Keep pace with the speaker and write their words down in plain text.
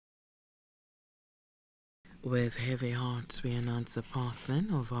With heavy hearts, we announce the passing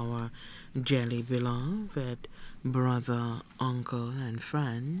of our dearly beloved brother, uncle, and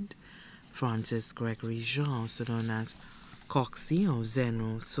friend, Francis Gregory Jean, also known as Coxie or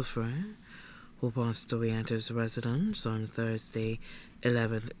Zeno Soufre, who passed away at his residence on Thursday,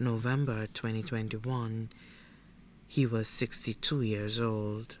 11th November 2021. He was 62 years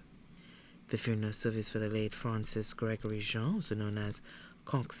old. The funeral service for the late Francis Gregory Jean, also known as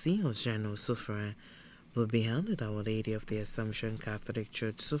Coxie or Zeno Soufre, will be held at Our Lady of the Assumption Catholic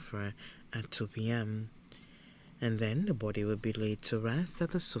Church, Soufre, at 2 p.m. And then the body will be laid to rest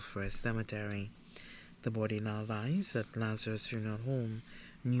at the Soufre Cemetery. The body now lies at Lazarus Funeral Home,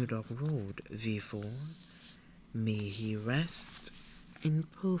 New Dock Road, V4. May he rest in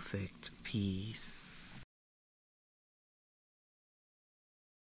perfect peace.